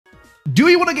Do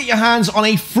you want to get your hands on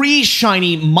a free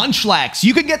Shiny Munchlax?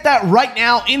 You can get that right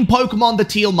now in Pokemon the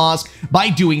Teal Mask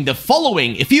by doing the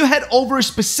following. If you head over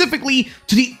specifically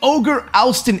to the Ogre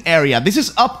Alston area, this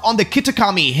is up on the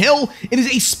Kitakami Hill. It is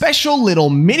a special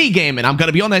little mini game, and I'm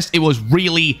gonna be honest, it was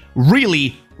really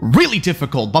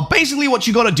difficult. But basically what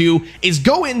you gotta do is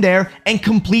go in there and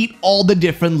complete all the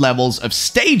different levels of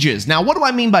stages. Now, what do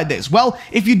I mean by this? Well,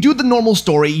 if you do the normal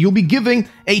story, you'll be giving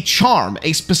a charm,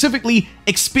 a specifically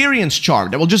experience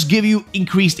charm that will just give you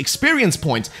increased experience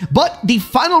points. But the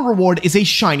final reward is a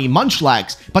Shiny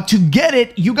Munchlax. But to get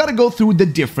it, you gotta go through the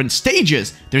different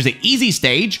stages. There's the easy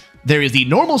stage, there is the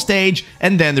normal stage,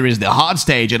 and then there is the hard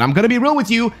stage, and I'm gonna be real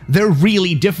with you, they're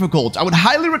really difficult. I would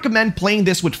highly recommend playing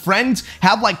this with friends.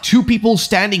 Have like 2 people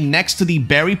standing next to the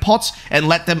berry pots and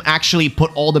let them actually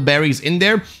put all the berries in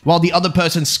there while the other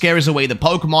person scares away the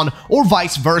Pokemon, or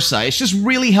vice versa. It's just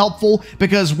really helpful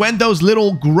because when those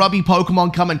little grubby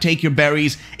Pokemon come and take your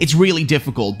berries, it's really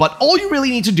difficult. But all you really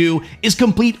need to do is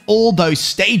complete all those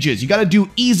stages. You gotta do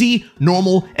easy,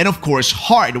 normal, and of course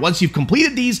hard. Once you've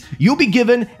completed these, you'll be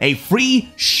given a free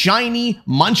Shiny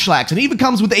Munchlax, and it even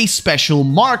comes with a special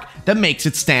mark that makes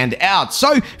it stand out.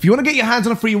 So if you want to get your hands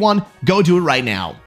on a free one, go do it right now.